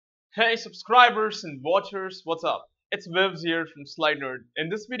Hey subscribers and watchers, what's up? It's Vivs here from slidenerd. In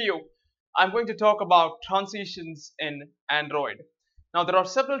this video, I'm going to talk about transitions in Android. Now there are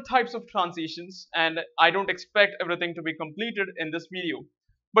several types of transitions and I don't expect everything to be completed in this video.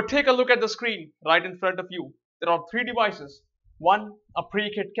 But take a look at the screen right in front of you. There are three devices. One, a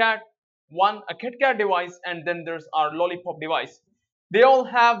pre-KitKat, one, a KitKat device, and then there's our Lollipop device. They all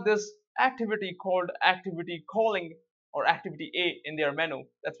have this activity called activity calling or activity A in their menu.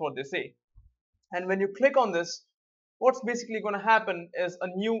 That's what they say. And when you click on this, what's basically going to happen is a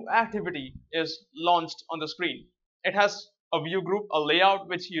new activity is launched on the screen. It has a view group, a layout,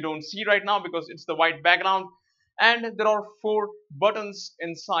 which you don't see right now because it's the white background. And there are 4 buttons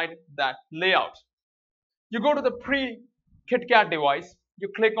inside that layout. You go to the pre-KitKat device, you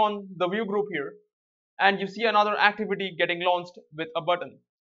click on the view group here, and you see another activity getting launched with a button.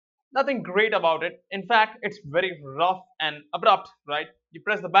 Nothing great about it. In fact, it's very rough and abrupt, right? You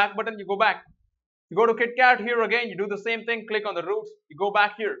press the back button, you go back. You go to KitKat here again, you do the same thing, click on the roots, you go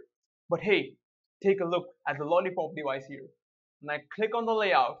back here. But hey, take a look at the Lollipop device here. When I click on the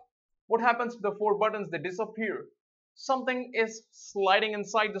layout, what happens to the 4 buttons? They disappear. Something is sliding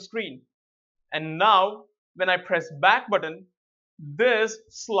inside the screen. And now, when I press back button, this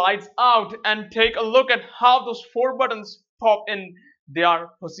slides out, and take a look at how those 4 buttons pop in their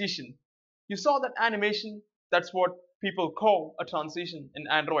position. You saw that animation? That's what people call a transition in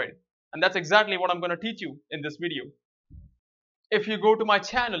Android. And that's exactly what I'm going to teach you in this video. If you go to my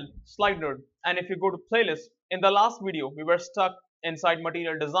channel, slidenerd, and if you go to playlist, in the last video, we were stuck inside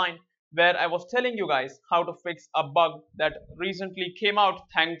material design where I was telling you guys how to fix a bug that recently came out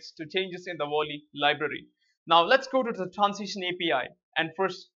thanks to changes in the Volley library. Now let's go to the transition API and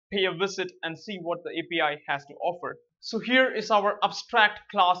first pay a visit and see what the API has to offer. So here is our abstract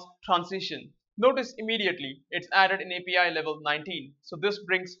class transition. Notice immediately it's added in API level 19. So this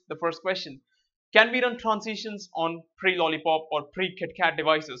brings the first question. Can we run transitions on pre-Lollipop or pre-KitKat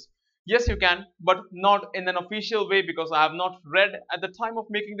devices? Yes, you can, but not in an official way because I have not read at the time of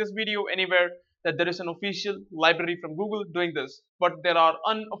making this video anywhere that there is an official library from Google doing this. But there are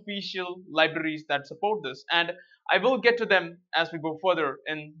unofficial libraries that support this, and I will get to them as we go further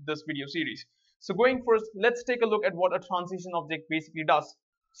in this video series. So going first, let's take a look at what a transition object basically does.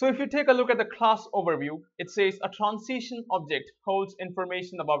 So if you take a look at the class overview, it says a transition object holds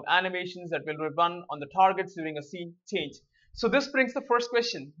information about animations that will run on the targets during a scene change. So this brings the first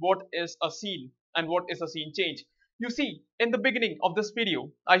question, what is a scene and what is a scene change? You see, in the beginning of this video,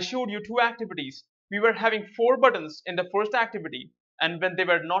 I showed you 2 activities. We were having 4 buttons in the first activity, and when they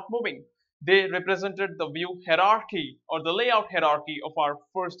were not moving, they represented the view hierarchy or the layout hierarchy of our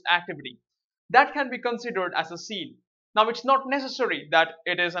first activity. That can be considered as a scene. Now it's not necessary that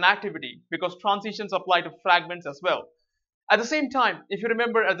it is an activity because transitions apply to fragments as well. At the same time, if you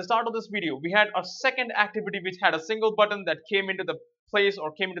remember at the start of this video, we had a second activity which had a single button that came into the place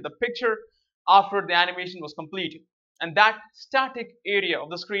or came into the picture after the animation was complete. And that static area of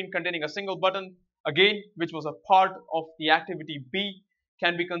the screen containing a single button, again, which was a part of the activity B,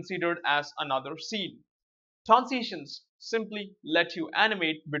 can be considered as another scene. Transitions simply let you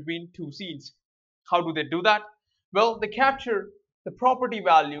animate between 2 scenes. How do they do that? Well, they capture the property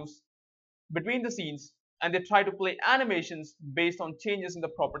values between the scenes and they try to play animations based on changes in the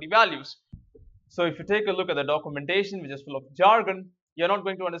property values. So if you take a look at the documentation, which is full of jargon, you're not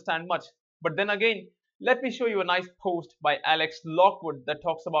going to understand much. But then again, let me show you a nice post by Alex Lockwood that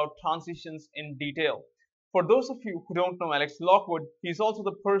talks about transitions in detail. For those of you who don't know Alex Lockwood, he's also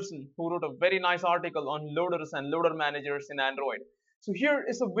the person who wrote a very nice article on loaders and loader managers in Android. So here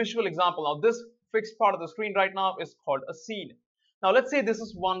is a visual example. Now this fixed part of the screen right now is called a scene. Now let's say this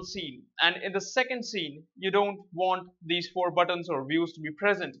is one scene, and in the second scene you don't want these 4 buttons or views to be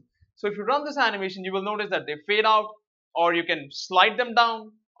present. So if you run this animation, you will notice that they fade out, or you can slide them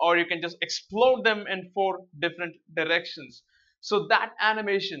down, or you can just explode them in 4 different directions. So that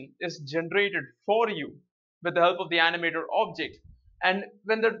animation is generated for you with the help of the animator object. And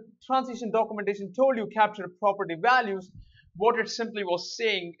when the transition documentation told you capture property values, what it simply was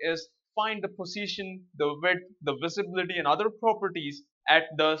saying is find the position, the width, the visibility and other properties at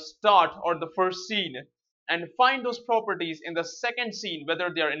the start or the first scene, and find those properties in the second scene, whether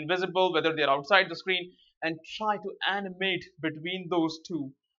they are invisible, whether they are outside the screen, and try to animate between those 2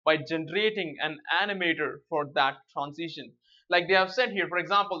 by generating an animator for that transition. Like they have said here, for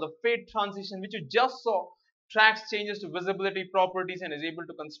example, the fade transition which you just saw tracks changes to visibility properties and is able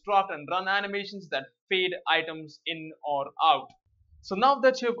to construct and run animations that fade items in or out. So now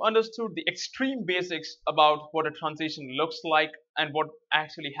that you've understood the extreme basics about what a transition looks like and what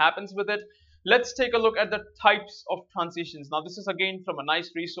actually happens with it, Let's take a look at the types of transitions. Now this is again from a nice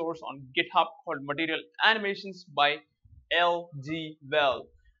resource on GitHub called Material Animations by LG Well.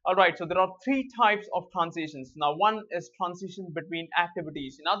 Alright, so there are three types of transitions. Now one is transition between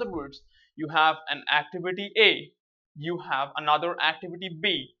activities. In other words, you have an activity A, you have another activity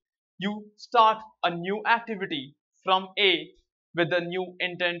B. You start a new activity from A with the new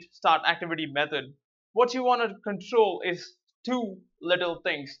intent start activity method. What you want to control is two little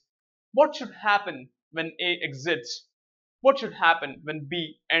things. What should happen when A exits? What should happen when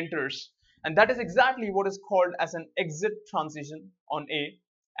B enters? And that is exactly what is called as an exit transition on A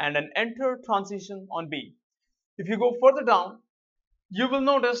and an enter transition on B. If you go further down, you will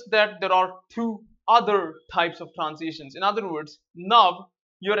notice that there are two other types of transitions. In other words, now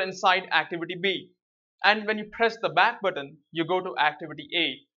you're inside activity B, and when you press the back button, you go to activity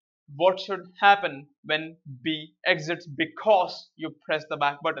A. What should happen when B exits because you press the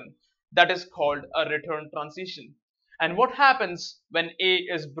back button? That is called a return transition. And what happens when A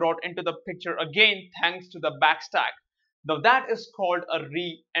is brought into the picture again thanks to the back stack? Now that is called a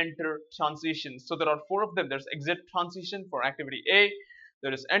re-enter transition. So there are four of them. There's exit transition for activity A,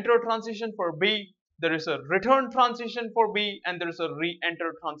 there is enter transition for B, there is a return transition for B, and there is a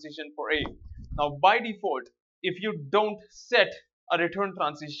re-enter transition for A. Now by default, if you don't set a return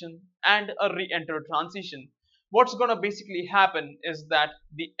transition and a re-enter transition, what's going to basically happen is that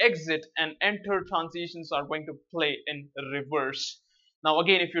the exit and enter transitions are going to play in reverse. Now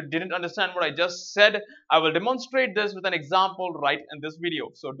again, if you didn't understand what I just said, I will demonstrate this with an example right in this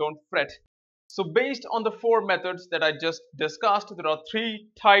video, so don't fret. So based on the four methods that I just discussed, there are three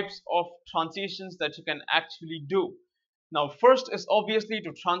types of transitions that you can actually do. Now first is obviously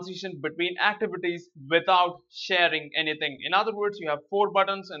to transition between activities without sharing anything. In other words, you have four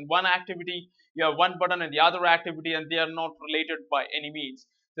buttons in one activity, you have one button in the other activity, and they are not related by any means.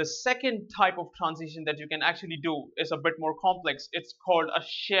 The second type of transition that you can actually do is a bit more complex. It's called a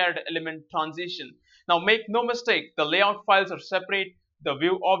shared element transition. Now make no mistake, the layout files are separate, the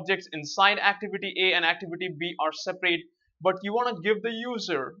view objects inside activity A and activity B are separate, but you want to give the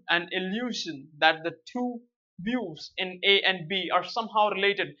user an illusion that the two views in A and B are somehow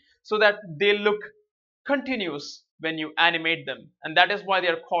related so that they look continuous when you animate them, and that is why they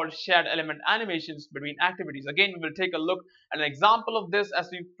are called shared element animations between activities. Again, we will take a look at an example of this as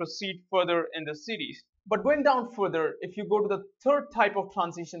we proceed further in the series. But going down further, if you go to the third type of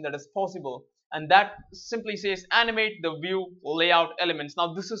transition that is possible, and that simply says animate the view layout elements.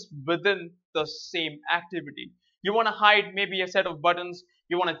 Now this is within the same activity. You want to hide maybe a set of buttons,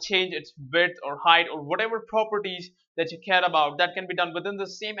 you want to change its width or height or whatever properties that you care about, that can be done within the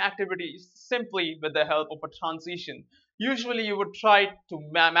same activity simply with the help of a transition. Usually you would try to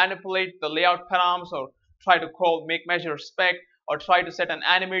manipulate the layout params or try to call make measure spec or try to set an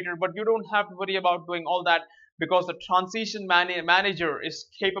animator, but you don't have to worry about doing all that because the transition manager is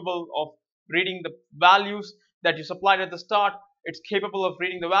capable of reading the values that you supplied at the start. It's capable of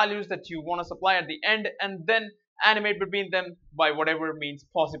reading the values that you want to supply at the end and then animate between them by whatever means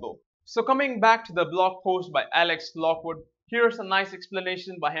possible. So coming back to the blog post by Alex Lockwood, here's a nice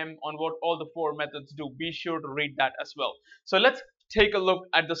explanation by him on what all the four methods do. Be sure to read that as well. So let's take a look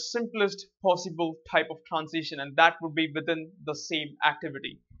at the simplest possible type of transition, and that would be within the same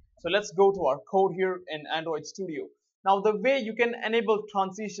activity. So let's go to our code here in Android Studio. Now the way you can enable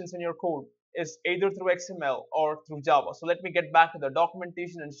transitions in your code is either through XML or through Java. So let me get back to the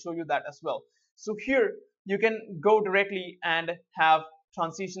documentation and show you that as well. So here you can go directly and have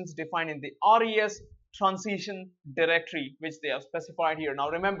transitions defined in the res transition directory, which they have specified here. Now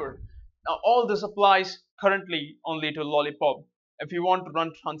remember, now all this applies currently only to Lollipop. If you want to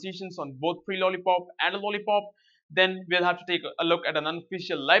run transitions on both pre-Lollipop and a Lollipop, then we'll have to take a look at an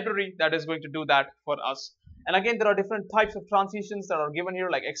unofficial library that is going to do that for us. And again, there are different types of transitions that are given here,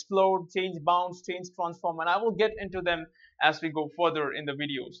 like explode, change bounce, change transform, and I will get into them as we go further in the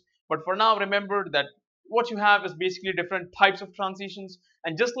videos. But for now, remember that what you have is basically different types of transitions,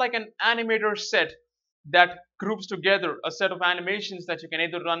 and just like an animator set that groups together a set of animations that you can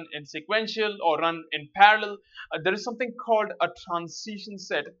either run in sequential or run in parallel, there is something called a transition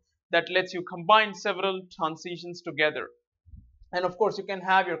set that lets you combine several transitions together. And of course, you can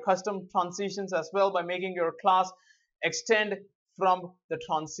have your custom transitions as well by making your class extend from the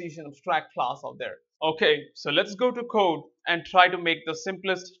transition abstract class out there. Okay, so let's go to code and try to make the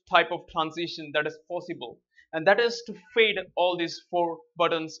simplest type of transition that is possible. And that is to fade all these four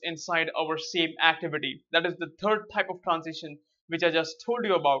buttons inside our same activity. That is the third type of transition which I just told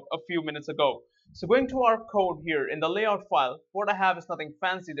you about a few minutes ago. So going to our code here in the layout file, what I have is nothing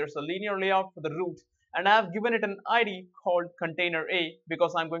fancy. There's a linear layout for the root and I have given it an ID called container A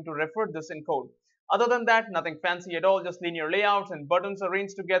because I'm going to refer this in code. Other than that, nothing fancy at all, just linear layouts and buttons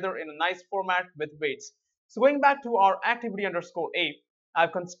arranged together in a nice format with weights. So going back to our activity underscore A,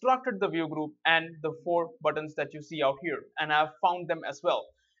 I've constructed the view group and the 4 buttons that you see out here, and I've found them as well.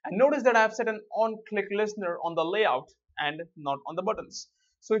 And notice that I've set an on-click listener on the layout and not on the buttons.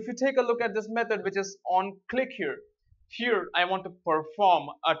 So if you take a look at this method, which is on-click here I want to perform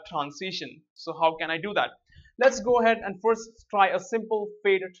a transition. So how can I do that? Let's go ahead and first try a simple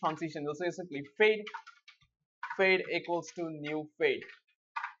fade transition. We'll say simply fade equals to new fade.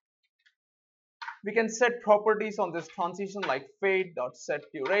 We can set properties on this transition like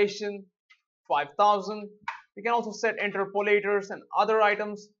fade.setDuration 5000. We can also set interpolators and other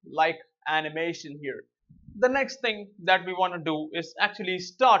items like animation here. The next thing that we want to do is actually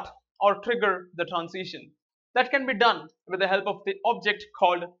start or trigger the transition. That can be done with the help of the object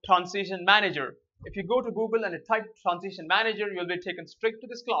called TransitionManager. If you go to Google and type TransitionManager, you'll be taken straight to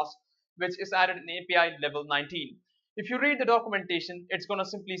this class, which is added in API level 19. If you read the documentation, it's going to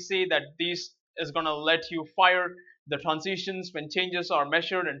simply say that this is going to let you fire the transitions when changes are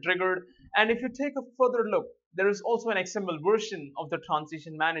measured and triggered. And if you take a further look, there is also an XML version of the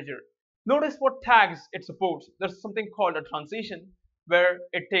Transition Manager. Notice what tags it supports. There's something called a transition where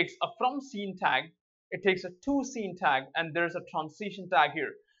it takes a from scene tag, it takes a to scene tag, and there's a transition tag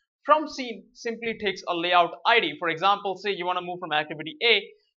here. From scene simply takes a layout ID. For example, say you want to move from activity A,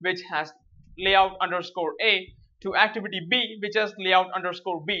 which has layout underscore A, to activity B, which has layout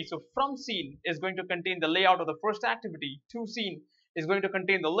underscore B. So from scene is going to contain the layout of the first activity. To scene is going to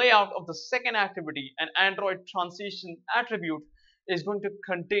contain the layout of the second activity. And Android transition attribute is going to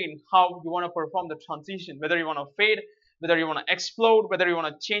contain how you want to perform the transition, whether you want to fade, whether you want to explode, whether you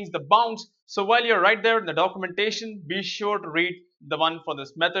want to change the bounds. So while you're right there in the documentation, be sure to read the one for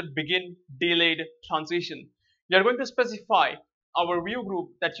this method, begin delayed transition. You're going to specify our view group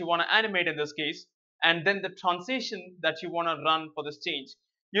that you want to animate in this case, and then the transition that you want to run for this change.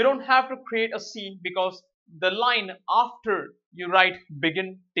 You don't have to create a scene because the line after you write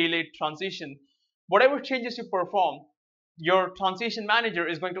begin delayed transition, whatever changes you perform, your transition manager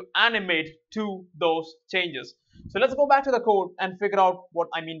is going to animate to those changes. So let's go back to the code and figure out what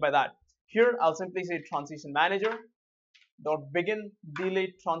I mean by that. Here I'll simply say transition manager dot begin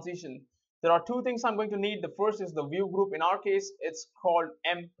delayed transition. There are two things I'm going to need. The first is the view group. In our case, it's called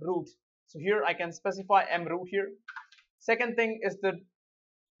mroot. So here I can specify mroot here. Second thing is the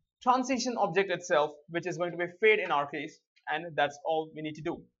transition object itself, which is going to be fade in our case, and that's all we need to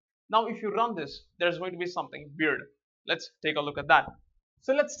do. Now if you run this, there's going to be something weird. Let's take a look at that.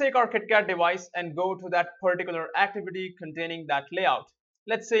 So let's take our KitKat device and go to that particular activity containing that layout.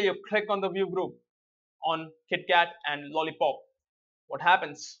 Let's say you click on the view group on KitKat and Lollipop. What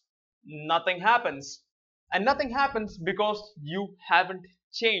happens? Nothing happens. And nothing happens because you haven't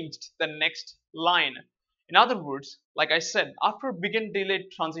changed the next line. In other words, like I said, after begin delayed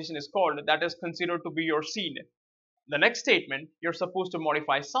transition is called, that is considered to be your scene. The next statement, you're supposed to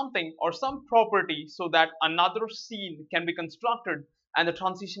modify something or some property so that another scene can be constructed and the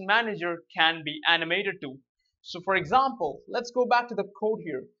transition manager can be animated to. So for example, let's go back to the code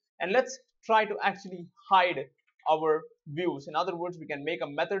here and let's try to actually hide our views. In other words, we can make a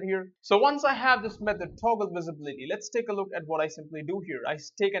method here. So once I have this method toggle visibility, let's take a look at what I simply do here. I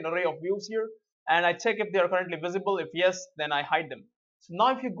take an array of views here and I check if they are currently visible. If yes, then I hide them. So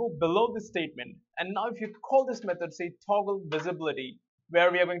now if you go below this statement and now if you call this method say toggle visibility,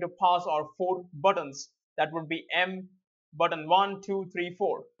 where we are going to pass our 4 buttons, that would be M button 1, 2, 3,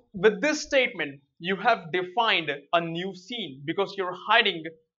 4. With this statement, you have defined a new scene because you're hiding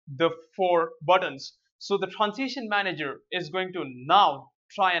the 4 buttons. So the transition manager is going to now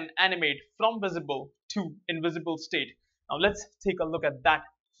try and animate from visible to invisible state. Now let's take a look at that.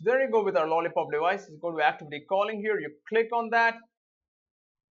 So there you go with our Lollipop device. You go to activity calling here, you click on that,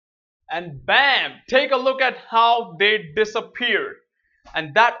 and bam, take a look at how they disappeared.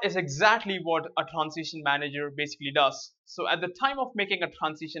 And that is exactly what a transition manager basically does. So at the time of making a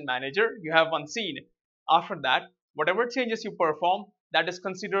transition manager, you have one scene. After that, whatever changes you perform, that is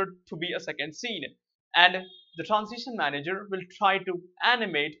considered to be a second scene. And the transition manager will try to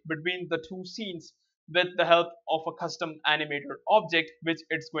animate between the 2 scenes with the help of a custom animator object which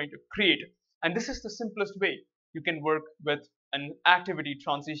it's going to create. And this is the simplest way you can work with an activity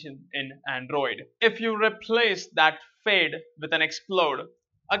transition in Android. If you replace that fade with an explode,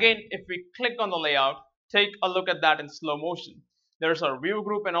 again if we click on the layout, take a look at that in slow motion. There's our view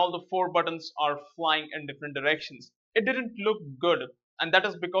group and all the 4 buttons are flying in different directions. It didn't look good and that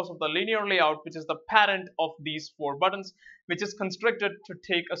is because of the linear layout, which is the parent of these 4 buttons, which is constricted to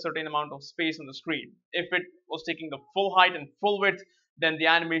take a certain amount of space on the screen. If it was taking the full height and full width, then the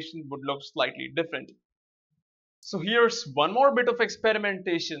animation would look slightly different. So here's one more bit of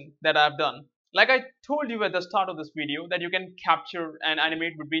experimentation that I've done. Like I told you at the start of this video that you can capture and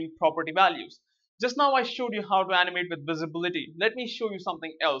animate between property values. Just now I showed you how to animate with visibility. Let me show you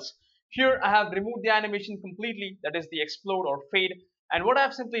something else. Here I have removed the animation completely, that is the explode or fade, and what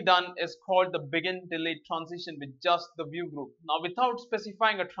I've simply done is called the begin delayed transition with just the view group. Now without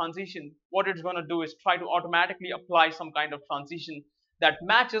specifying a transition, what it's going to do is try to automatically apply some kind of transition that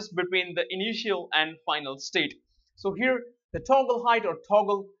matches between the initial and final state. So here the toggle height or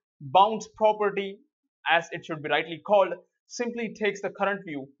toggle bounds property, as it should be rightly called, simply takes the current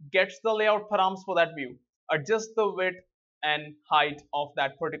view, gets the layout params for that view, adjusts the width and height of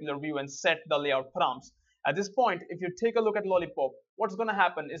that particular view and set the layout params. At this point, if you take a look at Lollipop, what's going to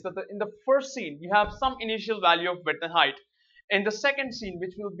happen is that in the first scene you have some initial value of width and height. In the second scene,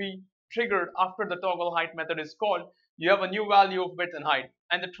 which will be triggered after the toggle height method is called, you have a new value of width and height,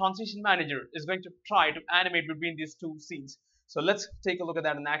 and the transition manager is going to try to animate between these two scenes. So let's take a look at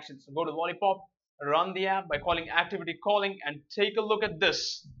that in action. So go to Lollipop, run the app by calling activity calling, and take a look at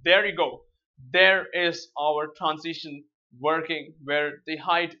this. There you go. There is our transition working, where the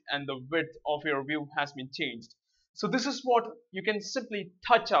height and the width of your view has been changed. So this is what you can simply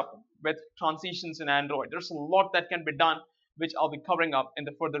touch up with transitions in Android. There's a lot that can be done, which I'll be covering up in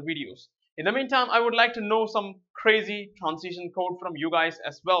the further videos. In the meantime, I would like to know some crazy transition code from you guys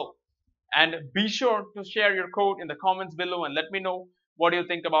as well. And be sure to share your code in the comments below and let me know what you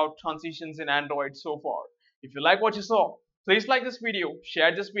think about transitions in Android so far. If you like what you saw, please like this video,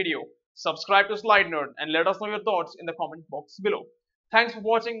 share this video, subscribe to slidenerd, and let us know your thoughts in the comment box below. Thanks for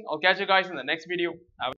watching. I'll catch you guys in the next video.